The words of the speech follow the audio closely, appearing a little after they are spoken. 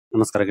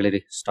ನಮಸ್ಕಾರ ಗೆಳೆಯರಿ,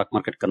 stock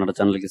market Kannada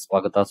ಚಾನಲ್ಗೆ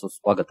ಸ್ವಾಗತ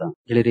ಸುಸ್ವಾಗತ.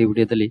 ಗೆಳೆಯರಿ, ಈ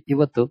ವಿಡಿಯೋದಲ್ಲಿ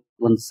ಇವತ್ತು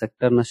ಒಂದು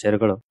ಸೆಕ್ಟರ್ ನ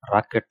ಷೇರುಗಳು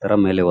ರಾಕೆಟ್ ತರ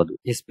ಮೇಲೆ ಹೋದವು.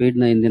 ಈ ಸ್ಪೀಡ್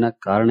ನ ಹಿಂದಿನ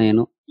ಕಾರಣ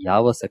ಏನು,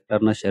 ಯಾವ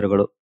ಸೆಕ್ಟರ್ ನ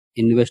ಷೇರುಗಳು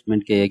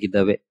ಇನ್ವೆಸ್ಟ್ಮೆಂಟ್ ಗೆ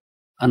ಹೇಗಿದ್ದಾವೆ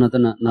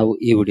ಅನ್ನೋದನ್ನ ನಾವು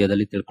ಈ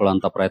ವಿಡಿಯೋದಲ್ಲಿ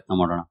ತಿಳ್ಕೊಳ್ಳುವಂತ ಪ್ರಯತ್ನ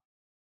ಮಾಡೋಣ.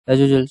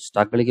 ಆಸ್ ಯೂಶುವಲ್,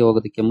 ಸ್ಟಾಕ್ ಗಳಿಗೆ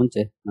ಹೋಗೋದಕ್ಕೆ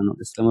ಮುಂಚೆ ನಾನು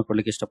ಡಿಸ್ಕ್ಲೇಮರ್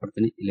ಕೊಡ್ಲಿಕ್ಕೆ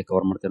ಇಷ್ಟಪಡ್ತೀನಿ. ಇಲ್ಲಿ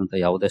ಕವರ್ ಮಾಡ್ತಿರುವಂತ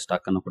ಯಾವುದೇ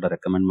ಸ್ಟಾಕ್ ಅನ್ನು ಕೂಡ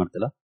ರೆಕಮೆಂಡ್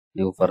ಮಾಡ್ತಿಲ್ಲ.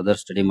 ನೀವು ಫರ್ದರ್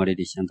ಸ್ಟಡಿ ಮಾಡಿ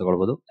ಡಿಸಿಷನ್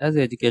ತಗೊಳ್ಬಹುದು. ಆಸ್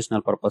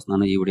ಎಜುಕೇಶನಲ್ ಪರ್ಪಸ್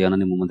ನಾನು ಈ ವಿಡಿಯೋನ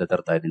ನಿಮ್ಮ ಮುಂದೆ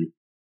ತರ್ತಾ ಇದ್ದೀನಿ.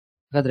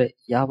 ಹಾಗಾದ್ರೆ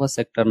ಯಾವ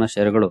ಸೆಕ್ಟರ್ ನ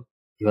ಷೇರುಗಳು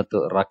ಇವತ್ತು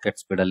ರಾಕೆಟ್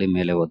ಸ್ಪೀಡ್ ಅಲ್ಲಿ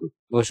ಮೇಲೆ ಹೋದು?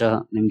 ಬಹುಶಃ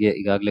ನಿಮ್ಗೆ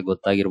ಈಗಾಗಲೇ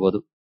ಗೊತ್ತಾಗಿರ್ಬೋದು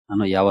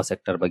ನಾನು ಯಾವ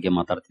ಸೆಕ್ಟರ್ ಬಗ್ಗೆ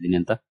ಮಾತಾಡ್ತಿದ್ದೀನಿ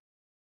ಅಂತ.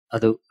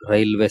 ಅದು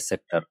ರೈಲ್ವೆ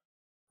ಸೆಕ್ಟರ್.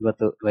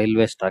 ಇವತ್ತು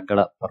ರೈಲ್ವೆ ಸ್ಟಾಕ್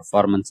ಗಳ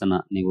ಪರ್ಫಾರ್ಮೆನ್ಸ್ ಅನ್ನ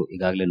ನೀವು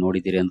ಈಗಾಗಲೇ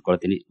ನೋಡಿದ್ದೀರಿ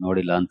ಅಂದ್ಕೊಳ್ತೀನಿ.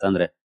 ನೋಡಿಲ್ಲ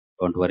ಅಂತಂದ್ರೆ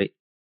ಡೋಂಟ್ ವರಿ,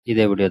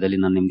 ಇದೇ ವಿಡಿಯೋದಲ್ಲಿ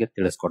ನಾನು ನಿಮ್ಗೆ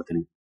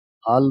ತಿಳಿಸ್ಕೊಡ್ತೀನಿ.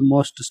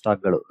 ಆಲ್ಮೋಸ್ಟ್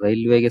ಸ್ಟಾಕ್ ಗಳು,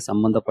 ರೈಲ್ವೆಗೆ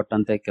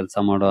ಸಂಬಂಧಪಟ್ಟಂತೆ ಕೆಲಸ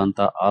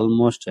ಮಾಡುವಂತ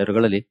ಆಲ್ಮೋಸ್ಟ್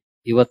ಷೇರುಗಳಲ್ಲಿ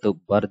ಇವತ್ತು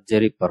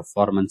ಭರ್ಜರಿ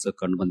ಪರ್ಫಾರ್ಮೆನ್ಸ್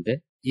ಕಂಡು ಬಂದಿದೆ.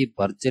 ಈ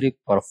ಭರ್ಜರಿ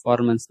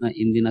ಪರ್ಫಾರ್ಮೆನ್ಸ್ ನ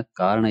ಹಿಂದಿನ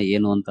ಕಾರಣ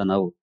ಏನು ಅಂತ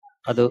ನಾವು,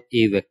 ಅದು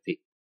ಈ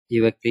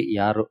ವ್ಯಕ್ತಿ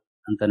ಯಾರು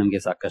ಅಂತ ನಿಮಗೆ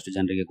ಸಾಕಷ್ಟು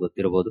ಜನರಿಗೆ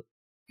ಗೊತ್ತಿರಬಹುದು.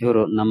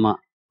 ಇವರು ನಮ್ಮ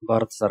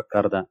ಭಾರತ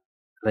ಸರ್ಕಾರದ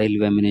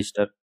ರೈಲ್ವೆ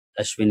ಮಿನಿಸ್ಟರ್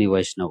ಅಶ್ವಿನಿ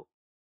ವೈಷ್ಣವ್.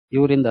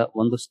 ಇವರಿಂದ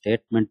ಒಂದು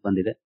ಸ್ಟೇಟ್ಮೆಂಟ್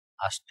ಬಂದಿದೆ.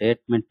 ಆ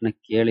ಸ್ಟೇಟ್ಮೆಂಟ್ ನ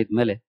ಕೇಳಿದ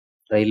ಮೇಲೆ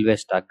ರೈಲ್ವೆ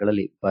ಸ್ಟಾಕ್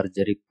ಗಳಲ್ಲಿ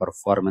ಭರ್ಜರಿ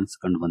ಪರ್ಫಾರ್ಮೆನ್ಸ್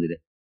ಕಂಡು ಬಂದಿದೆ.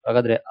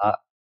 ಹಾಗಾದ್ರೆ ಆ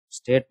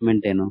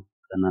ಸ್ಟೇಟ್ಮೆಂಟ್ ಏನು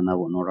ಅದನ್ನ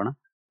ನಾವು ನೋಡೋಣ.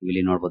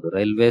 ಇಲ್ಲಿ ನೋಡಬಹುದು,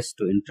 railways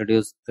to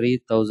introduce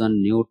 3000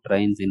 new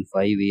trains in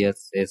 5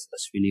 years says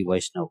Ashwini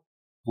Vaishnav.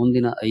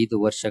 ಮುಂದಿನ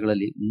 5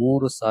 ವರ್ಷಗಳಲ್ಲಿ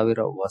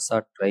 3000 ಹೊಸ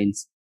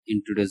ಟ್ರೈನ್ಸ್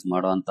ಇಂಟ್ರೊಡ್ಯೂಸ್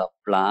ಮಾಡುವಂತ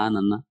ಪ್ಲಾನ್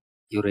ಅನ್ನ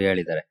ಇವರು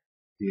ಹೇಳಿದ್ದಾರೆ.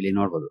 ಇಲ್ಲಿ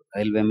ನೋಡಬಹುದು,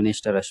 railway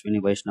minister Ashwini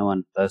Vaishnav on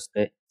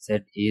Thursday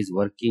said he is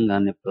working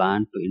on a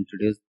plan to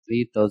introduce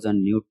 3000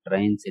 new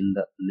trains in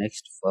the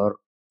next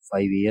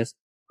 5 years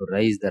to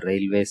raise the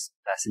railways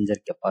passenger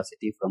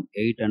capacity from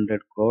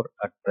 800 crore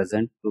at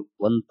present to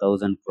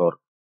 1000 crore.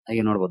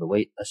 ಹಾಗೆ ನೋಡಬಹುದು,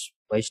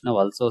 Vaishnav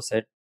also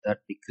said that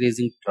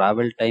decreasing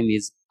travel time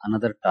is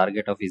another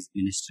target of his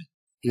ministry.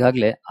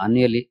 ಈಗಾಗಲೇ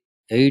annually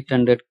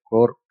 800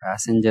 crore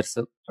passengers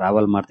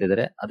travel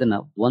ಮಾಡ್ತಿದ್ದಾರೆ. ಅದನ್ನ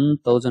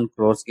 1000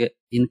 crores ಗೆ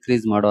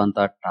increase ಮಾಡುವಂತ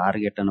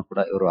target ಅನ್ನು ಕೂಡ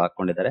ಇವರು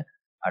ಹಾಕೊಂಡಿದ್ದಾರೆ.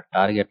 ಆ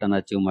ಟಾರ್ಗೆಟ್ ಅನ್ನು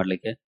ಅಚೀವ್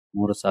ಮಾಡ್ಲಿಕ್ಕೆ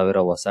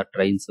 3000 ಹೊಸ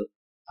ಟ್ರೈನ್ಸ್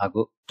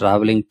ಹಾಗೂ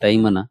ಟ್ರಾವೆಲಿಂಗ್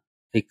ಟೈಮ್ ಅನ್ನ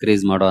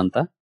ಡಿಕ್ರೀಸ್ ಮಾಡುವಂತ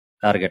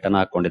ಟಾರ್ಗೆಟ್ ಅನ್ನ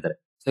ಹಾಕೊಂಡಿದ್ದಾರೆ.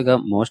 ಈಗ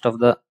ಮೋಸ್ಟ್ ಆಫ್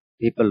ದ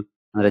ಪೀಪಲ್,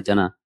 ಅಂದ್ರೆ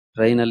ಜನ,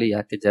 ಟ್ರೈನ್ ಅಲ್ಲಿ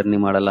ಯಾಕೆ ಜರ್ನಿ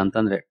ಮಾಡಲ್ಲ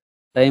ಅಂತಂದ್ರೆ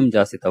ಟೈಮ್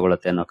ಜಾಸ್ತಿ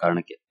ತಗೊಳುತ್ತೆ ಅನ್ನೋ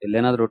ಕಾರಣಕ್ಕೆ.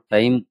 ಇಲ್ಲೇನಾದ್ರೂ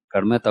ಟೈಮ್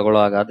ಕಡಿಮೆ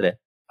ತಗೊಳ್ಳೋ ಹಾಗಾದ್ರೆ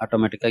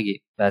ಆಟೋಮೆಟಿಕ್ ಆಗಿ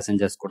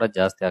ಪ್ಯಾಸೆಂಜರ್ಸ್ ಕೂಡ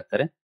ಜಾಸ್ತಿ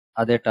ಆಗ್ತಾರೆ.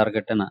 ಅದೇ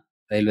ಟಾರ್ಗೆಟ್ ಅನ್ನ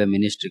ರೈಲ್ವೆ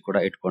ಮಿನಿಸ್ಟ್ರಿ ಕೂಡ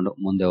ಇಟ್ಕೊಂಡು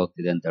ಮುಂದೆ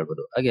ಹೋಗ್ತಿದೆ ಅಂತ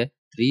ಹೇಳ್ಬೋದು. ಹಾಗೆ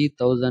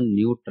 3000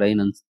 ನ್ಯೂ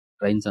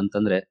ಟ್ರೈನ್ಸ್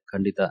ಅಂತಂದ್ರೆ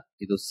ಖಂಡಿತ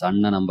ಇದು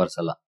ಸಣ್ಣ ನಂಬರ್ಸ್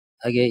ಅಲ್ಲ.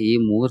 ಹಾಗೆ ಈ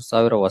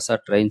 3000 ಹೊಸ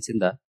ಟ್ರೈನ್ಸ್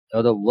ಇಂದ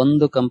ಯಾವುದೋ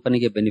ಒಂದು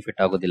ಕಂಪನಿಗೆ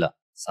ಬೆನಿಫಿಟ್ ಆಗೋದಿಲ್ಲ,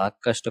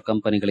 ಸಾಕಷ್ಟು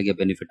ಕಂಪನಿಗಳಿಗೆ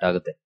ಬೆನಿಫಿಟ್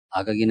ಆಗುತ್ತೆ.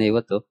 ಹಾಗಾಗಿನೇ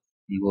ಇವತ್ತು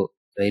ನೀವು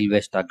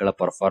ರೈಲ್ವೆ ಸ್ಟಾಕ್ ಗಳ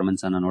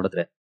ಪರ್ಫಾರ್ಮೆನ್ಸ್ ಅನ್ನ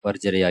ನೋಡಿದ್ರೆ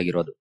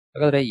ಭರ್ಜರಿಯಾಗಿರೋದು.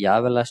 ಹಾಗಾದ್ರೆ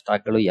ಯಾವೆಲ್ಲ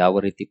ಸ್ಟಾಕ್ ಗಳು ಯಾವ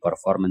ರೀತಿ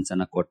ಪರ್ಫಾರ್ಮೆನ್ಸ್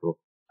ಅನ್ನ ಕೊಟ್ಟವು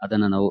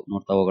ಅದನ್ನ ನಾವು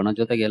ನೋಡ್ತಾ ಹೋಗೋಣ.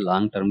 ಜೊತೆಗೆ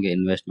ಲಾಂಗ್ ಟರ್ಮ್ ಗೆ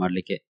ಇನ್ವೆಸ್ಟ್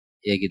ಮಾಡ್ಲಿಕ್ಕೆ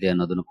ಹೇಗಿದೆ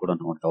ಅನ್ನೋದನ್ನು ಕೂಡ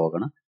ನೋಡ್ತಾ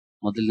ಹೋಗೋಣ.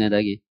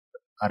 ಮೊದಲನೇದಾಗಿ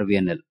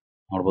Rvnl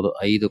ನೋಡಬಹುದು,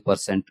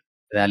 5%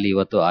 ರ್ಯಾಲಿ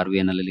ಇವತ್ತು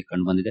Rvnl ಅಲ್ಲಿ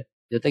ಕಂಡು ಬಂದಿದೆ.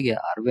 ಜೊತೆಗೆ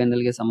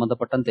Rvnl ಗೆ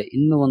ಸಂಬಂಧಪಟ್ಟಂತೆ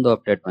ಇನ್ನೂ ಒಂದು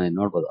ಅಪ್ಡೇಟ್ ಬಂದಿದೆ.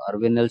 ನೋಡಬಹುದು,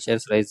 Rvnl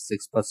shares rise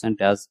 6%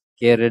 as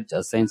K-Ridge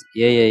assigns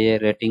AAA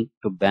rating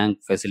to bank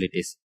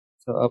facilities.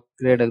 So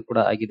upgrade ಕೂಡ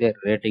ಆಗಿದೆ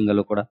ರೇಟಿಂಗ್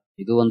ಅಲ್ಲೂ ಕೂಡ.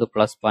 ಇದು ಒಂದು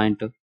ಪ್ಲಸ್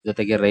ಪಾಯಿಂಟ್.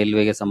 ಜೊತೆಗೆ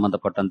ರೈಲ್ವೆಗೆ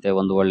ಸಂಬಂಧಪಟ್ಟಂತೆ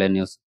ಒಂದು ಒಳ್ಳೆ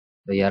ನ್ಯೂಸ್.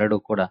 ಎರಡು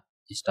ಕೂಡ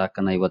ಈ ಸ್ಟಾಕ್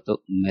ಅನ್ನ ಇವತ್ತು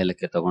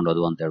ಮೇಲಕ್ಕೆ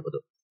ತಗೊಂಡೋದು ಅಂತ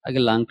ಹೇಳ್ಬೋದು.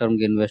 ಹಾಗೆ ಲಾಂಗ್ ಟರ್ಮ್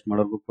ಗೆ ಇನ್ವೆಸ್ಟ್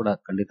ಮಾಡೋರ್ಗೂ ಕೂಡ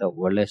ಖಂಡಿತ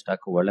ಒಳ್ಳೆ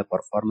ಸ್ಟಾಕ್, ಒಳ್ಳೆ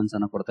ಪರ್ಫಾರ್ಮೆನ್ಸ್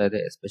ಅನ್ನ ಕೊಡ್ತಾ ಇದೆ.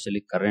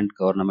 ಎಸ್ಪೆಷಲಿ ಕರೆಂಟ್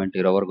ಗವರ್ನಮೆಂಟ್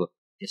ಇರೋವರೆಗೂ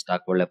ಈ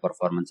ಸ್ಟಾಕ್ ಒಳ್ಳೆ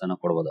ಪರ್ಫಾರ್ಮೆನ್ಸ್ ಅನ್ನ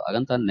ಕೊಡಬಹುದು.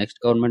 ಹಾಗಂತ ನೆಕ್ಸ್ಟ್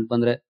ಗವರ್ನಮೆಂಟ್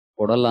ಬಂದ್ರೆ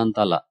ಕೊಡಲ್ಲ ಅಂತ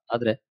ಅಲ್ಲ,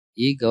 ಆದ್ರೆ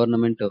ಈ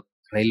ಗವರ್ನಮೆಂಟ್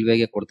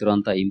ರೈಲ್ವೆಗೆ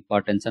ಕೊಡ್ತಿರುವಂತ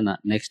ಇಂಪಾರ್ಟೆನ್ಸ್ ಅನ್ನ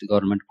ನೆಕ್ಸ್ಟ್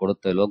ಗವರ್ನಮೆಂಟ್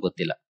ಕೊಡುತ್ತೋ ಇಲ್ವೋ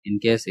ಗೊತ್ತಿಲ್ಲ. ಇನ್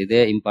ಕೇಸ್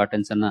ಇದೇ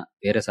ಇಂಪಾರ್ಟೆನ್ಸ್ ಅನ್ನ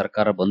ಬೇರೆ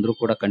ಸರ್ಕಾರ ಬಂದ್ರೂ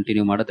ಕೂಡ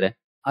ಕಂಟಿನ್ಯೂ ಮಾಡಿದ್ರೆ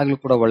ಆಗ್ಲೂ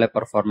ಕೂಡ ಒಳ್ಳೆ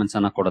ಪರ್ಫಾರ್ಮೆನ್ಸ್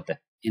ಅನ್ನ ಕೊಡುತ್ತೆ.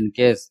 ಇನ್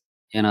ಕೇಸ್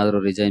ಏನಾದ್ರೂ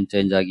ರಿಸೈನ್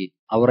ಚೇಂಜ್ ಆಗಿ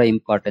ಅವರ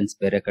ಇಂಪಾರ್ಟೆನ್ಸ್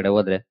ಬೇರೆ ಕಡೆ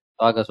ಹೋದ್ರೆ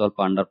ಆಗ ಸ್ವಲ್ಪ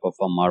ಅಂಡರ್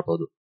ಪರ್ಫಾರ್ಮ್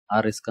ಮಾಡಬಹುದು. ಆ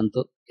ರಿಸ್ಕ್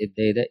ಅಂತೂ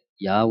ಇದ್ದೇ ಇದೆ.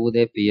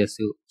 ಯಾವುದೇ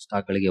PSU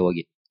ಸ್ಟಾಕ್ ಗಳಿಗೆ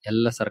ಹೋಗಿ,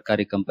 ಎಲ್ಲ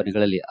ಸರ್ಕಾರಿ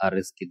ಕಂಪನಿಗಳಲ್ಲಿ ಆ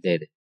ರಿಸ್ಕ್ ಇದ್ದೇ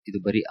ಇದೆ. ಇದು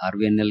ಬರೀ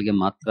Rvnl ಗೆ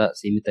ಮಾತ್ರ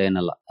ಸೀಮಿತ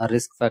ಏನಲ್ಲ. ಆ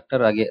ರಿಸ್ಕ್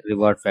ಫ್ಯಾಕ್ಟರ್ ಹಾಗೆ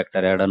ರಿವಾರ್ಡ್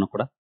ಫ್ಯಾಕ್ಟರ್ ಎರಡನ್ನು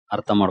ಕೂಡ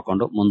ಅರ್ಥ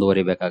ಮಾಡ್ಕೊಂಡು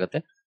ಮುಂದುವರಿಬೇಕಾಗುತ್ತೆ.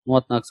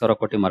 34,000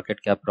 ಕೋಟಿ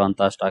ಮಾರ್ಕೆಟ್ ಕ್ಯಾಪ್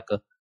ಇರುವಂತಹ ಸ್ಟಾಕ್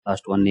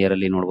ಲಾಸ್ಟ್ 1 year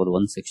ಅಲ್ಲಿ ನೋಡಬಹುದು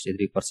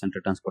 163%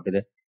 ರಿಟರ್ನ್ಸ್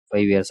ಕೊಟ್ಟಿದೆ.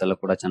 5 years ಅಲ್ಲೂ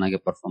ಕೂಡ ಚೆನ್ನಾಗಿ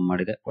ಪರ್ಫಾರ್ಮ್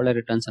ಮಾಡಿದೆ. ಒಳ್ಳೆ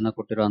ರಿಟರ್ನ್ಸ್ ಅನ್ನ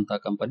ಕೊಟ್ಟಿರುವಂತಹ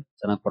ಕಂಪನಿ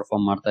ಚೆನ್ನಾಗಿ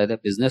ಪರ್ಫಾರ್ಮ್ ಮಾಡ್ತಾ ಇದೆ.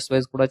 ಬಿಸ್ನೆಸ್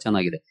ವೈಸ್ ಕೂಡ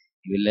ಚೆನ್ನಾಗಿದೆ.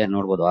 ಇಲ್ಲೇ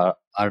ನೋಡಬಹುದು,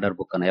 ಆರ್ಡರ್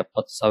ಬುಕ್ ಅನ್ನ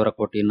 70,000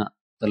 ಕೋಟಿನ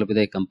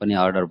ತಲುಪಿದೆ ಈ ಕಂಪನಿ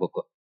ಆರ್ಡರ್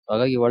ಬುಕ್.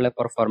 ಹಾಗಾಗಿ ಒಳ್ಳೆ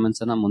ಪರ್ಫಾರ್ಮೆನ್ಸ್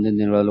ಅನ್ನ ಮುಂದಿನ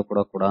ದಿನಗಳಲ್ಲೂ ಕೂಡ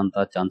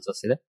ಕೊಡುವಂತಹ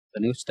ಚಾನ್ಸಸ್ ಇದೆ.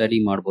 ನೀವು ಸ್ಟಡಿ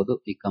ಮಾಡಬಹುದು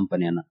ಈ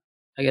ಕಂಪನಿಯನ್ನ.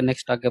 ಹಾಗೆ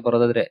ನೆಕ್ಸ್ಟ್ ಸ್ಟಾಕ್ ಗೆ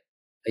ಬರೋದಾದ್ರೆ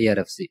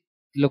Irfc.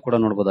 ಇಲ್ಲೂ ಕೂಡ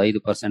ನೋಡಬಹುದು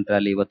 5%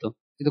 ರ್ಯಾಲಿ ಇವತ್ತು.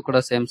 ಇದು ಕೂಡ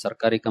ಸೇಮ್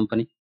ಸರ್ಕಾರಿ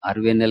ಕಂಪನಿ.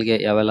 Rvnl ಗೆ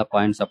ಯಾವೆಲ್ಲ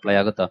ಪಾಯಿಂಟ್ಸ್ ಅಪ್ಲೈ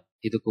ಆಗುತ್ತಾ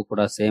ಇದಕ್ಕೂ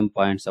ಕೂಡ ಸೇಮ್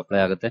ಪಾಯಿಂಟ್ಸ್ ಅಪ್ಲೈ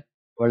ಆಗುತ್ತೆ.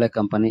 ಒಳ್ಳೆ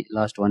ಕಂಪನಿ.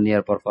 ಲಾಸ್ಟ್ 1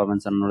 year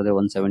ಪರ್ಫಾರ್ಮೆನ್ಸ್ ಅನ್ನು ನೋಡಿದ್ರೆ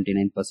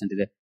 179%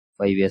 ಇದೆ.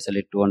 5 years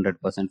ಅಲ್ಲಿ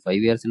 200%.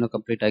 5 years ಇನ್ನೂ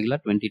ಕಂಪ್ಲೀಟ್ ಆಗಿಲ್ಲ.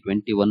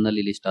 2021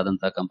 ನಲ್ಲಿ ಲಿಸ್ಟ್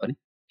ಆದಂತಹ ಕಂಪನಿ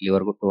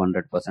ಇಲ್ಲಿವರೆಗೂ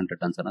 200%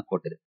 ರಿಟರ್ನ್ಸ್ ಅನ್ನ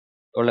ಕೊಟ್ಟಿದೆ.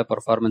 ಒಳ್ಳೆ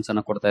ಪರ್ಫಾರ್ಮೆನ್ಸ್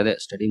ಅನ್ನ ಕೊಡ್ತಾ ಇದೆ,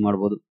 ಸ್ಟಡಿ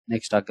ಮಾಡಬಹುದು.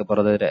 ನೆಕ್ಸ್ಟ್ ಸ್ಟಾಕ್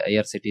ಬರೋದಾದ್ರೆ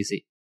Irctc.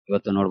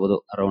 ಇವತ್ತು ನೋಡಬಹುದು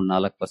ಅರೌಂಡ್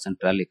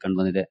 4% ರ್ಯಾಲಿ ಕಂಡು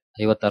ಬಂದಿದೆ.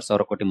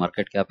 56,000 ಕೋಟಿ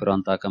ಮಾರ್ಕೆಟ್ ಕ್ಯಾಪ್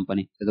ಇರುವಂತಹ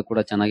ಕಂಪನಿ. ಇದು ಕೂಡ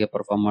ಚೆನ್ನಾಗಿ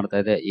ಪರ್ಫಾರ್ಮ್ ಮಾಡ್ತಾ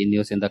ಇದೆ. ಈ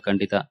ನ್ಯೂಸ್ ಇಂದ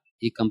ಖಂಡಿತ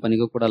ಈ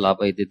ಕಂಪನಿಗೂ ಕೂಡ ಲಾಭ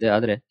ಇದ್ದಿದೆ.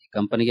 ಆದ್ರೆ ಈ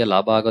ಕಂಪನಿಗೆ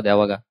ಲಾಭ ಆಗೋದು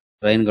ಯಾವಾಗ,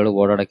 ಟ್ರೈನ್ ಗಳು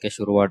ಓಡಾಡಕ್ಕೆ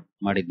ಶುರು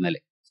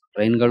ಮಾಡಿದ್ಮೇಲೆ.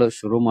 ಟ್ರೈನ್ಗಳು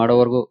ಶುರು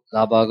ಮಾಡೋವರೆಗೂ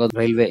ಲಾಭ ಆಗೋದು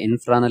ರೈಲ್ವೆ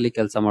ಇನ್ಫ್ರಾನಲ್ಲಿ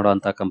ಕೆಲಸ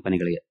ಮಾಡುವಂತಹ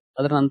ಕಂಪನಿಗಳಿಗೆ.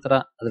 ಅದರ ನಂತರ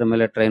ಅದರ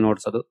ಮೇಲೆ ಟ್ರೈನ್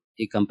ಓಡಿಸೋದು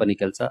ಈ ಕಂಪನಿ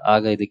ಕೆಲಸ,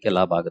 ಆಗ ಇದಕ್ಕೆ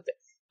ಲಾಭ ಆಗುತ್ತೆ.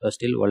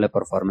 ಸ್ಟಿಲ್ ಒಳ್ಳೆ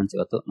ಪರ್ಫಾರ್ಮೆನ್ಸ್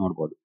ಇವತ್ತು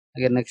ನೋಡಬಹುದು.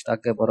 ಹಾಗೆ ನೆಕ್ಸ್ಟ್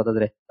ಆಕೆ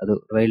ಬರೋದಾದ್ರೆ ಅದು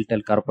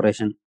ರೈಲ್ಟೆಲ್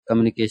ಕಾರ್ಪೊರೇಷನ್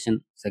ಕಮ್ಯುನಿಕೇಶನ್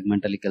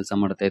ಸೆಗ್ಮೆಂಟ್ ಅಲ್ಲಿ ಕೆಲಸ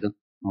ಮಾಡುತ್ತೆ. ಇದು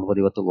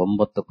ನೋಡಬಹುದು ಇವತ್ತು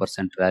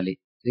 9% ರ್ಯಾಲಿ.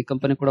 ಈ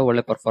ಕಂಪನಿ ಕೂಡ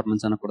ಒಳ್ಳೆ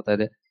ಪರ್ಫಾರ್ಮೆನ್ಸ್ ಅನ್ನು ಕೊಡ್ತಾ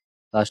ಇದೆ.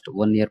 ಲಾಸ್ಟ್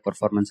 1 ಇಯರ್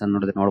ಪರ್ಫಾರ್ಮೆನ್ಸ್ ಅನ್ನು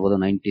ನೋಡಿದ್ರೆ ನೋಡಬಹುದು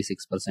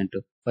 96%.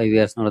 5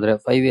 ಇಯರ್ಸ್ ನೋಡಿದ್ರೆ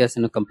 5 ಇಯರ್ಸ್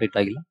ಇನ್ನು ಕಂಪ್ಲೀಟ್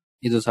ಆಗಿಲ್ಲ.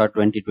 ಇದು ಸಹ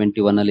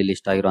 2021 ಅಲ್ಲಿ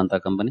ಲಿಸ್ಟ್ ಆಗಿರುವಂತಹ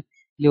ಕಂಪನಿ.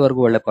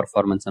 ಇಲ್ಲಿವರೆಗೂ ಒಳ್ಳೆ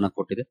ಪರ್ಫಾರ್ಮೆನ್ಸ್ ಅನ್ನು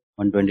ಕೊಟ್ಟಿದೆ.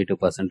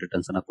 122%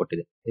 ರಿಟರ್ನ್ಸ್ ಅನ್ನು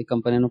ಕೊಟ್ಟಿದೆ. ಈ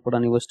ಕಂಪನಿಯನ್ನು ಕೂಡ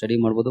ನೀವು ಸ್ಟಡಿ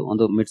ಮಾಡಬಹುದು.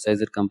 ಒಂದು ಮಿಡ್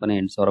ಸೈಜ್ ಕಂಪನಿ,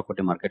 8,000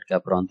 ಕೋಟಿ ಮಾರ್ಕೆಟ್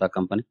ಕ್ಯಾಪ್ ಇರುವಂತಹ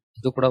ಕಂಪನಿ.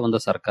 ಇದು ಕೂಡ ಒಂದು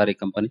ಸರ್ಕಾರಿ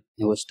ಕಂಪನಿ,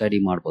 ನೀವು ಸ್ಟಡಿ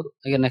ಮಾಡಬಹುದು.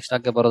 ಹಾಗೆ ನೆಕ್ಸ್ಟ್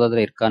ಆಗಿ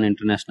ಬರೋದಾದ್ರೆ ಇರ್ಕಾನ್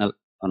ಇಂಟರ್ನ್ಯಾಷನಲ್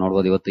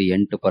ನೋಡಬಹುದು ಇವತ್ತು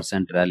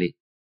 8% ರ್ಯಾಲಿ.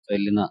 ಸೊ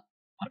ಇಲ್ಲಿನ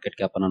ಮಾರ್ಕೆಟ್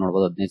ಕ್ಯಾಪ್ ಅನ್ನು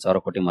ನೋಡಬಹುದು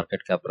 15,000 ಕೋಟಿ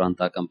ಮಾರ್ಕೆಟ್ ಕ್ಯಾಪ್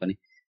ಇರುವಂತಹ company.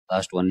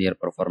 Last 1 year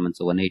performance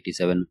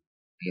 187,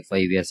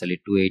 5 years ಅಲ್ಲಿ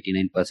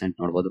 289%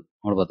 ನೋಡಬಹುದು.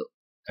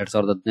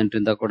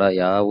 2018ರಿಂದ ಕೂಡ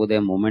ಯಾವುದೇ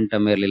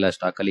ಮೊಮೆಂಟಮ್ ಇರಲಿಲ್ಲ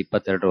ಸ್ಟಾಕ್ ಅಲ್ಲಿ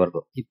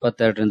 22ವರೆಗೂ.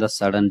 22ರಿಂದ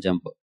ಸಡನ್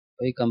ಜಂಪ್.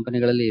 ಈ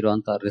ಕಂಪನಿಗಳಲ್ಲಿ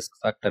ಇರುವಂತಹ ರಿಸ್ಕ್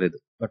ಫ್ಯಾಕ್ಟರ್ ಇದು.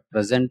 ಬಟ್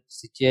ಪ್ರೆಸೆಂಟ್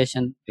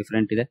ಸಿಚುಯೇಷನ್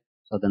ಡಿಫರೆಂಟ್ ಇದೆ.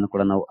 ಸೊ ಅದನ್ನು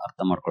ಕೂಡ ನಾವು ಅರ್ಥ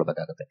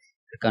ಮಾಡ್ಕೊಳ್ಬೇಕಾಗುತ್ತೆ.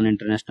 ಇರ್ಕಾನ್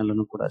ಇಂಟರ್ನ್ಯಾಷನಲ್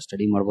ಅನ್ನು ಕೂಡ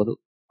ಸ್ಟಡಿ ಮಾಡಬಹುದು.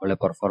 ಒಳ್ಳೆ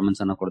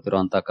ಪರ್ಫಾರ್ಮೆನ್ಸ್ ಅನ್ನು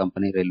ಕೊಡ್ತಿರುವಂತಹ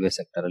ಕಂಪನಿ ರೈಲ್ವೆ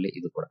ಸೆಕ್ಟರ್ ಅಲ್ಲಿ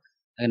ಇದು ಕೂಡ.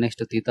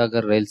 ನೆಕ್ಸ್ಟ್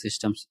ತೀತಾಗರ್ ರೈಲ್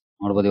ಸಿಸ್ಟಮ್ಸ್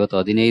ನೋಡಬಹುದು ಇವತ್ತು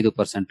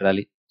 15%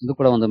 ರ್ಯಾಲಿ. ಇದು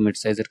ಕೂಡ ಒಂದು ಮಿಡ್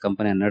ಸೈಜ್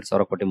ಕಂಪನಿ,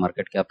 12,000 ಕೋಟಿ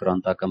ಮಾರ್ಕೆಟ್ ಕ್ಯಾಪ್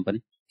ಇರುವಂತಹ ಕಂಪನಿ.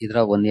 ಇದರ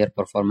 1 ಇಯರ್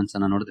ಪರ್ಫಾರ್ಮೆನ್ಸ್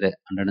ಅನ್ನ ನೋಡಿದ್ರೆ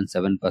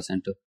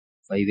 107%.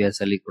 5 ಇಯರ್ಸ್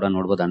ಅಲ್ಲಿ ಕೂಡ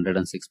ನೋಡಬಹುದು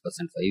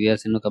 106%. 5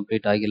 ಇಯರ್ಸ್ ಇನ್ನು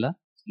ಕಂಪ್ಲೀಟ್ ಆಗಿಲ್ಲ.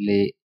 ಇಲ್ಲಿ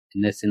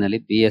NSE ನಲ್ಲಿ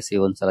BSE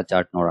ಒಂದ್ಸಲ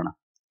ಚಾರ್ಟ್ ನೋಡೋಣ.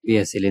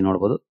 BSE ಅಲ್ಲಿ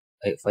ನೋಡಬಹುದು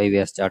 5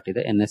 ಇಯರ್ಸ್ ಚಾರ್ಟ್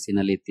ಇದೆ. NSE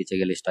ನಲ್ಲಿ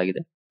ಇತ್ತೀಚೆಗೆ ಲಿಸ್ಟ್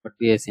ಆಗಿದೆ. ಬಟ್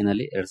BSE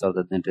ನಲ್ಲಿ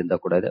 2018ರಿಂದ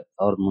ಕೂಡ ಇದೆ.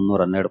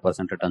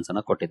 1312% ರಿಟರ್ನ್ಸ್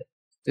ಅನ್ನ ಕೊಟ್ಟಿದೆ.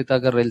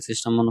 ತೀತಾಗರ್ ರೈಲ್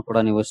ಸಿಸ್ಟಮ್ ಅನ್ನು ಕೂಡ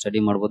ನೀವು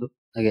ಸ್ಟಡಿ ಮಾಡಬಹುದು.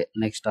 ಹಾಗೆ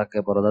ನೆಕ್ಸ್ಟ್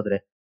ಆಕೆ ಬರೋದಾದ್ರೆ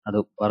ಅದು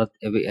ಭಾರತ್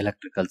ಹೆವಿ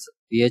ಎಲೆಕ್ಟ್ರಿಕಲ್ಸ್.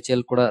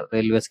 BHEL ಕೂಡ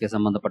ರೈಲ್ವೇಸ್ ಗೆ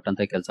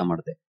ಸಂಬಂಧಪಟ್ಟಂತೆ ಕೆಲಸ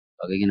ಮಾಡುತ್ತೆ.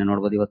 ಹಾಗಾಗಿ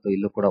ನೋಡಬಹುದು ಇವತ್ತು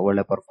ಇಲ್ಲೂ ಕೂಡ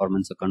ಒಳ್ಳೆ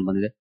ಪರ್ಫಾರ್ಮೆನ್ಸ್ ಕಂಡು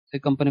ಬಂದಿದೆ. ಈ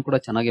ಕಂಪನಿ ಕೂಡ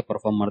ಚೆನ್ನಾಗಿ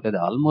ಪರ್ಫಾರ್ಮ್ ಮಾಡ್ತಾ ಇದೆ.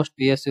 ಆಲ್ಮೋಸ್ಟ್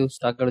PSU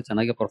ಸ್ಟಾಕ್ ಗಳು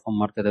ಚೆನ್ನಾಗಿ ಪರ್ಫಾರ್ಮ್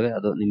ಮಾಡ್ತಾ ಇದಾವೆ.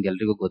 ಅದು ನಿಮ್ಗೆ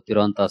ಎಲ್ರಿಗೂ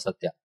ಗೊತ್ತಿರುವಂತಹ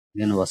ಸತ್ಯ,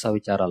 ಇದೇನು ಹೊಸ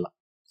ವಿಚಾರ ಅಲ್ಲ.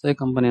 ಸೊ ಈ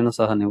ಕಂಪನಿಯನ್ನು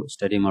ಸಹ ನೀವು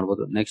ಸ್ಟಡಿ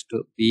ಮಾಡಬಹುದು. ನೆಕ್ಸ್ಟ್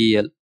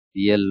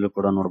BEL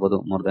ಕೂಡ ನೋಡಬಹುದು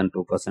ಮೋರ್ ದನ್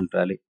 2%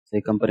 ರ್ಯಾಲಿ. ಸೊ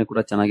ಈ ಕಂಪನಿ ಕೂಡ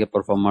ಚೆನ್ನಾಗಿ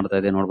ಪರ್ಫಾರ್ಮ್ ಮಾಡ್ತಾ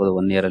ಇದೆ. ನೋಡಬಹುದು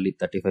 1 ಇಯರ್ ಅಲ್ಲಿ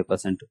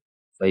 35%,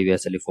 5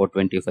 ಇಯರ್ಸ್ ಅಲ್ಲಿ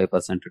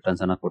 425%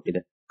 ರಿಟರ್ನ್ಸ್ ಅನ್ನ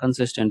ಕೊಟ್ಟಿದೆ.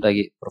 ಕನ್ಸಿಸ್ಟೆಂಟ್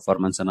ಆಗಿ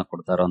ಪರ್ಫಾರ್ಮೆನ್ಸ್ ಅನ್ನ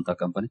ಕೊಡ್ತಾ ಇರುವಂತಹ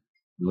ಕಂಪನಿ,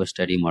 ನೀವು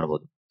ಸ್ಟಡಿ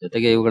ಮಾಡಬಹುದು.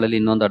 ಜೊತೆಗೆ ಇವುಗಳಲ್ಲಿ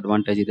ಇನ್ನೊಂದು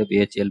ಅಡ್ವಾಂಟೇಜ್ ಇದೆ.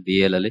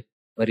 BHEL ಅಲ್ಲಿ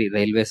ಬರೀ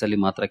ರೈಲ್ವೇಸ್ ಅಲ್ಲಿ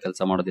ಮಾತ್ರ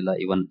ಕೆಲಸ ಮಾಡೋದಿಲ್ಲ,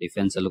 ಇವನ್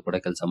ಡಿಫೆನ್ಸ್ ಅಲ್ಲೂ ಕೂಡ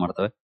ಕೆಲಸ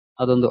ಮಾಡ್ತವೆ.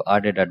 ಅದೊಂದು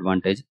ಆಡೆಡ್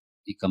ಅಡ್ವಾಂಟೇಜ್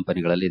ಈ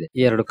ಕಂಪನಿಗಳಲ್ಲಿ ಇದೆ.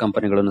 ಈ 2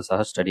 ಕಂಪನಿಗಳನ್ನು ಸಹ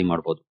ಸ್ಟಡಿ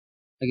ಮಾಡಬಹುದು.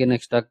 ಹಾಗೆ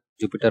ನೆಕ್ಸ್ಟ್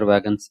ಜುಪಿಟರ್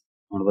ವ್ಯಾಗನ್ಸ್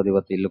ನೋಡಬಹುದು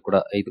ಇವತ್ತು ಇಲ್ಲೂ ಕೂಡ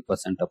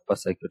 5% ಅಪ್ಪರ್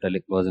ಸರ್ಕ್ಯೂಟ್ ಅಲ್ಲಿ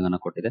ಕ್ಲೋಸಿಂಗ್ ಅನ್ನು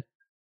ಕೊಟ್ಟಿದೆ.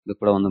 ಇದು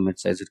ಕೂಡ ಒಂದು ಮಿಡ್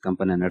ಸೈಜ್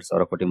ಕಂಪನಿ,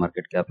 12,000 ಕೋಟಿ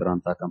ಮಾರ್ಕೆಟ್ ಕ್ಯಾಪ್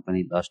ಇರುವಂತಹ company.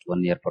 Last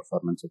 1 year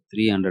performance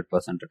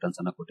 300% returns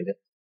ಅನ್ನು ಕೊಟ್ಟಿದೆ.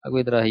 ಹಾಗೂ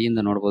ಇದರ ಹೈಯಿಂದ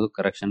ನೋಡಬಹುದು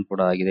ಕರೆಕ್ಷನ್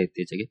ಕೂಡ ಆಗಿದೆ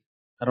ಇತ್ತೀಚೆಗೆ.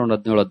 ಅರೌಂಡ್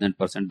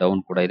 17-18%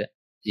 ಡೌನ್ ಕೂಡ ಇದೆ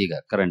ಈಗ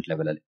ಕರೆಂಟ್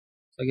ಲೆವೆಲ್ ಅಲ್ಲಿ.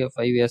 ಹಾಗೆ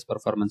 5 ಇಯರ್ಸ್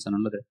ಪರ್ಫಾರ್ಮೆನ್ಸ್ ಅನ್ನು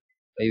ನೋಡಿದ್ರೆ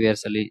 5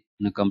 ಇಯರ್ಸ್ ಅಲ್ಲಿ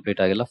ಇನ್ನು ಕಂಪ್ಲೀಟ್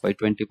ಆಗಿಲ್ಲ,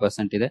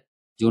 520% ಇದೆ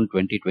ಜೂನ್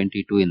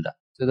 2022 ಇಂದ.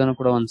 ಸೊ ಇದನ್ನು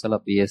ಕೂಡ ಒಂದ್ಸಲ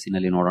BSE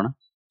ನಲ್ಲಿ ನೋಡೋಣ.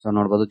 ಸೊ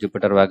ನೋಡಬಹುದು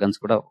ಜುಪಿಟರ್ ವ್ಯಾಗನ್ಸ್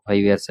ಕೂಡ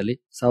 5 ಇಯರ್ಸ್ ಅಲ್ಲಿ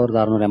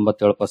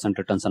 1687%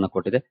 ರಿಟರ್ನ್ಸ್ ಅನ್ನು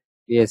ಕೊಟ್ಟಿದೆ.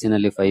 BSE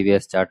ನಲ್ಲಿ 5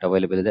 ಇಯರ್ಸ್ ಚಾರ್ಟ್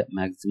ಅವೈಲೇಬಲ್ ಇದೆ.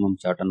 ಮ್ಯಾಕ್ಸಿಮಮ್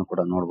ಚಾರ್ಟ್ ಅನ್ನು ಕೂಡ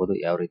ನೋಡಬಹುದು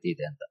ಯಾವ ರೀತಿ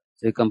ಇದೆ ಅಂತ.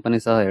 ಸೊ ಈ ಕಂಪನಿ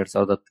ಸಹ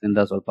 2010ರಿಂದ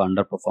ಸ್ವಲ್ಪ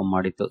ಅಂಡರ್ ಪರ್ಫಾರ್ಮ್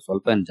ಮಾಡಿತ್ತು,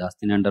 ಸ್ವಲ್ಪ ಏನು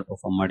ಜಾಸ್ತಿನೇ ಅಂಡರ್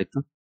ಪರ್ಫಾರ್ಮ್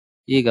ಮಾಡಿತ್ತು.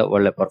 ಈಗ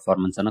ಒಳ್ಳೆ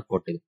ಪರ್ಫಾರ್ಮೆನ್ಸ್ ಅನ್ನು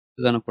ಕೊಟ್ಟಿದೆ.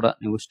 ಇದನ್ನು ಕೂಡ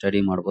ನೀವು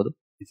ಸ್ಟಡಿ ಮಾಡಬಹುದು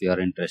ಇಫ್ ಯು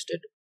ಆರ್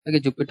ಇಂಟ್ರೆಸ್ಟೆಡ್. ಹಾಗೆ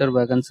ಜುಪಿಟರ್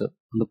ವ್ಯಾಗನ್ಸ್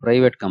ಒಂದು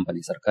ಪ್ರೈವೇಟ್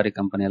ಕಂಪನಿ, ಸರ್ಕಾರಿ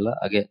ಕಂಪನಿ ಅಲ್ಲ.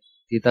 ಹಾಗೆ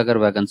ತೀತಾಗರ್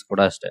ವ್ಯಾಗನ್ಸ್ ಕೂಡ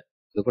ಅಷ್ಟೇ,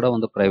 ಇದು ಕೂಡ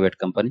ಒಂದು private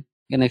company.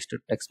 Next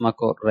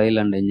ಟೆಕ್ಸ್ಮಾಕೋ rail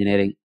and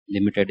engineering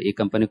limited. ಈ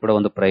ಕಂಪನಿ ಕೂಡ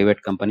ಒಂದು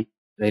ಪ್ರೈವೇಟ್ ಕಂಪನಿ,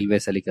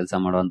 ರೈಲ್ವೇಸ್ ಅಲ್ಲಿ ಕೆಲಸ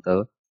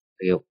ಮಾಡುವಂತದ್ದು.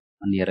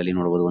 1 ಇಯರ್ ಅಲ್ಲಿ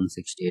ನೋಡಬಹುದು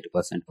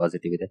 168%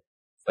 ಪಾಸಿಟಿವ್ ಇದೆ.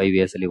 5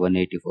 ಇಯರ್ಸ್ ಅಲ್ಲಿ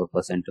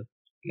 184%.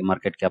 ಈ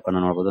ಮಾರ್ಕೆಟ್ ಕ್ಯಾಪ್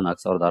ಅನ್ನು ನೋಡಬಹುದು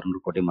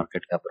 4,600 ಕೋಟಿ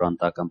ಮಾರ್ಕೆಟ್ ಕ್ಯಾಪ್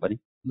ಇರುವಂತಹ ಕಂಪನಿ.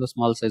 ಒಂದು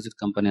ಸ್ಮಾಲ್ ಸೈಜ್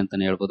ಕಂಪನಿ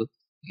ಅಂತಾನೆ ಹೇಳ್ಬೋದು.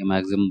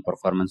 ಮ್ಯಾಕ್ಸಿಮಮ್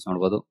ಪರ್ಫಾರ್ಮೆನ್ಸ್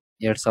ನೋಡಬಹುದು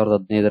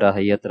 2015ರ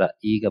ಹೈ ಹತ್ರ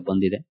ಈಗ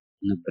ಬಂದಿದೆ,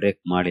 ಇನ್ನು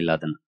ಬ್ರೇಕ್ ಮಾಡಿಲ್ಲ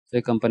ಅದನ್ನ. ಸೊ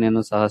ಈ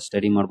ಕಂಪನಿಯನ್ನು ಸಹ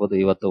ಸ್ಟಡಿ ಮಾಡಬಹುದು.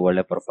 ಇವತ್ತು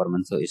ಒಳ್ಳೆ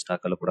ಪರ್ಫಾರ್ಮೆನ್ಸ್ ಈ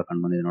ಸ್ಟಾಕ್ ಅಲ್ಲೂ ಕೂಡ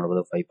ಕಂಡು ಬಂದಿದೆ,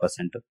 ನೋಡಬಹುದು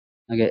 5%.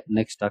 ಹಾಗೆ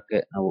ನೆಕ್ಸ್ಟ್ ಸ್ಟಾಕ್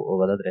ನಾವು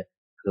ಹೋಗೋದಾದ್ರೆ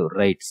ಅದು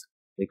ರೈಟ್ಸ್.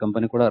 ಈ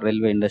ಕಂಪನಿ ಕೂಡ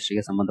ರೈಲ್ವೆ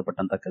ಇಂಡಸ್ಟ್ರಿಗೆ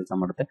ಸಂಬಂಧಪಟ್ಟಂತ ಕೆಲಸ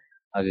ಮಾಡುತ್ತೆ.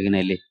 ಹಾಗಾಗಿ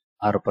ಇಲ್ಲಿ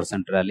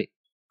 6% ರ್ಯಾಲಿ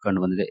ಕಂಡು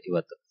ಬಂದಿದೆ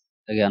ಇವತ್ತು.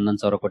 ಹಾಗೆ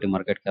 11,000 ಕೋಟಿ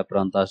ಮಾರ್ಕೆಟ್ ಕ್ಯಾಪ್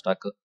ಇರುವಂತಹ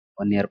ಸ್ಟಾಕ್.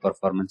 1 ಇಯರ್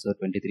ಪರ್ಫಾರ್ಮೆನ್ಸ್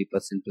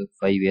 23%,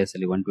 5 ಇಯರ್ಸ್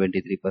ಅಲ್ಲಿ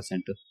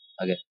 123%.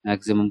 ಹಾಗೆ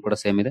ಮ್ಯಾಕ್ಸಿಮಮ್ ಕೂಡ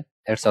ಸೇಮ್ ಇದೆ.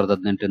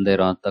 2018ರಿಂದ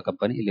ಇರುವಂತಹ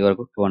ಕಂಪನಿ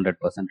ಇಲ್ಲಿವರೆಗೂ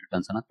 200%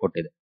 ರಿಟರ್ನ್ಸ್ ಅನ್ನ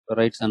ಕೊಟ್ಟಿದೆ.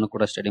 ರೈಟ್ಸ್ ಅನ್ನು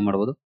ಕೂಡ ಸ್ಟಡಿ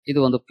ಮಾಡಬಹುದು. ಇದು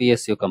ಒಂದು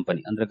PSU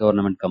ಕಂಪನಿ, ಅಂದ್ರೆ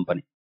ಗವರ್ನಮೆಂಟ್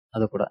ಕಂಪನಿ,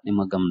 ಅದು ಕೂಡ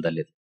ನಿಮ್ಮ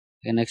ಗಮನದಲ್ಲಿದೆ.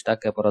 ನೆಕ್ಸ್ಟ್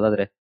ಸ್ಟಾಕ್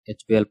ಬರೋದಾದ್ರೆ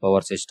HBL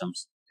ಪವರ್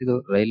ಸಿಸ್ಟಮ್ಸ್. ಇದು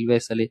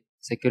ರೈಲ್ವೇಸ್ ಅಲ್ಲಿ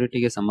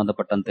ಸೆಕ್ಯೂರಿಟಿಗೆ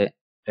ಸಂಬಂಧಪಟ್ಟಂತೆ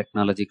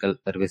ಟೆಕ್ನಾಲಜಿಕಲ್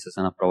ಸರ್ವಿಸಸ್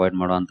ಅನ್ನ ಪ್ರೊವೈಡ್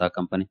ಮಾಡುವಂತಹ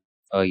ಕಂಪನಿ.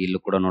 ಇಲ್ಲೂ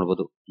ಕೂಡ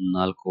ನೋಡಬಹುದು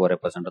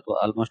 4.5% ಅಥವಾ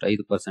ಆಲ್ಮೋಸ್ಟ್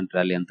 5%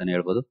 ರ್ಯಾಲಿ ಅಂತಾನೆ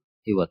ಹೇಳ್ಬೋದು.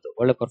 ಇವತ್ತು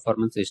ಒಳ್ಳೆ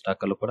ಪರ್ಫಾರ್ಮೆನ್ಸ್ ಈ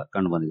ಸ್ಟಾಕ್ ಅಲ್ಲೂ ಕೂಡ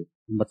ಕಂಡು ಬಂದಿದೆ.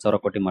 90,000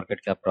 ಕೋಟಿ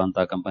ಮಾರ್ಕೆಟ್ ಕ್ಯಾಪ್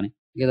ಇರುವಂತಹ ಕಂಪನಿ.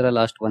 ಇದರ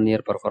ಲಾಸ್ಟ್ 1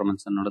 ಇಯರ್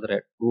ಪರ್ಫಾರ್ಮೆನ್ಸ್ ಅನ್ನು ನೋಡಿದ್ರೆ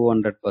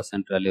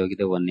 200% ರ್ಯಾಲಿ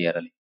ಹೋಗಿದೆ 1 ಇಯರ್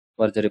ಅಲ್ಲಿ.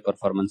 ಭರ್ಜರಿ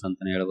ಪರ್ಫಾರ್ಮೆನ್ಸ್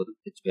ಅಂತಾನೆ ಹೇಳ್ಬೋದು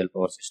HBL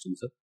ಪವರ್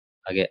ಸಿಸ್ಟಮ್ಸ್.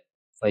 ಹಾಗೆ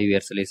 5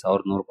 ಇಯರ್ಸ್ ಅಲ್ಲಿ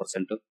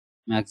 1100%.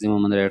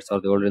 ಮ್ಯಾಕ್ಸಿಮಮ್ ಅಂದ್ರೆ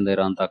 2007ರಿಂದ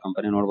ಇರುವಂತಹ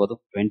ಕಂಪನಿ. ನೋಡಬಹುದು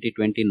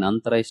 2020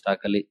 ನಂತರ ಈ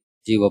ಸ್ಟಾಕ್ ಅಲ್ಲಿ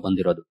ಜೀವ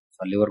ಬಂದಿರೋದು.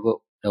 ಅಲ್ಲಿವರೆಗೂ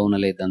ಡೌನ್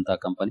ಅಲ್ಲಿ ಇದ್ದಂತಹ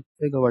ಕಂಪನಿ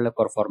ಈಗ ಒಳ್ಳೆ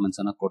ಪರ್ಫಾರ್ಮೆನ್ಸ್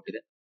ಅನ್ನ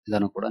ಕೊಟ್ಟಿದೆ.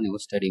 ಇದನ್ನು ಕೂಡ ನೀವು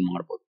ಸ್ಟಡಿ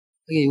ಮಾಡಬಹುದು.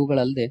 ಹಾಗೆ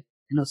ಇವುಗಳಲ್ಲದೆ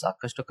ಇನ್ನು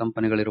ಸಾಕಷ್ಟು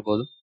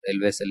ಕಂಪನಿಗಳಿರಬಹುದು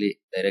ರೈಲ್ವೇಸ್ ಅಲ್ಲಿ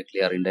ಡೈರೆಕ್ಟ್ಲಿ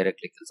ಆರ್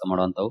ಇಂಡೈರೆಕ್ಟ್ಲಿ ಕೆಲಸ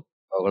ಮಾಡುವಂತವು.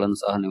 ಅವುಗಳನ್ನು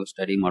ಸಹ ನೀವು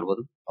ಸ್ಟಡಿ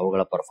ಮಾಡಬಹುದು.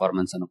 ಅವುಗಳ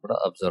ಪರ್ಫಾರ್ಮೆನ್ಸ್ ಅನ್ನು ಕೂಡ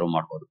ಅಬ್ಸರ್ವ್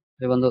ಮಾಡಬಹುದು.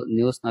 ಈ ಒಂದು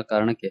ನ್ಯೂಸ್ ನ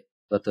ಕಾರಣಕ್ಕೆ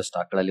ಇವತ್ತು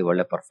ಸ್ಟಾಕ್ ಗಳಲ್ಲಿ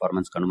ಒಳ್ಳೆ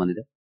ಪರ್ಫಾರ್ಮೆನ್ಸ್ ಕಂಡು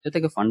ಬಂದಿದೆ.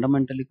 ಜೊತೆಗೆ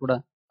ಫಂಡಮೆಂಟಲಿ ಕೂಡ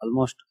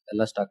ಆಲ್ಮೋಸ್ಟ್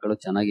ಎಲ್ಲ ಸ್ಟಾಕ್ ಗಳು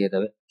ಚೆನ್ನಾಗಿ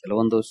ಇದಾವೆ.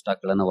 ಕೆಲವೊಂದು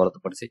ಸ್ಟಾಕ್ ಗಳನ್ನ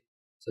ಹೊರತುಪಡಿಸಿ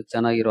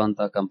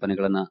ಚೆನ್ನಾಗಿರುವಂತಹ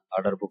ಕಂಪನಿಗಳನ್ನ,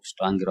 ಆರ್ಡರ್ ಬುಕ್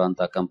ಸ್ಟ್ರಾಂಗ್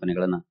ಇರುವಂತಹ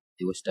ಕಂಪನಿಗಳನ್ನ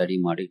ನೀವು ಸ್ಟಡಿ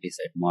ಮಾಡಿ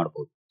ಡಿಸೈಡ್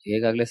ಮಾಡಬಹುದು.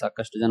 ಈಗಾಗಲೇ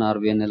ಸಾಕಷ್ಟು ಜನ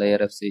Rvnl,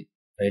 Irfc,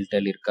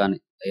 Railtel, Ircon,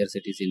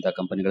 Irctc ಇಂತಹ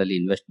ಕಂಪನಿಗಳಲ್ಲಿ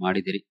ಇನ್ವೆಸ್ಟ್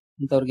ಮಾಡಿದಿರಿ.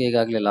 ಇಂಥವ್ರಿಗೆ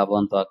ಈಗಾಗಲೇ ಲಾಭ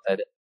ಅಂತೂ ಆಗ್ತಾ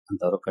ಇದೆ.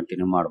 ಅಂತವರು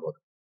ಕಂಟಿನ್ಯೂ ಮಾಡಬಹುದು.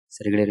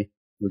 ಸರಿ ಗೆಳೆಯರಿ,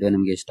 ವಿಡಿಯೋ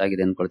ನಿಮಗೆ ಇಷ್ಟ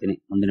ಆಗಿದೆ ಅನ್ಕೊಳ್ತೀನಿ.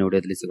 ಮುಂದಿನ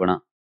ವಿಡಿಯೋದಲ್ಲಿ ಸಿಗೋಣ.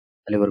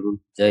 ಅಲ್ಲಿವರೆಗೂ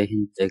ಜೈ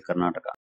ಹಿಂದ್, ಜೈ ಕರ್ನಾಟಕ.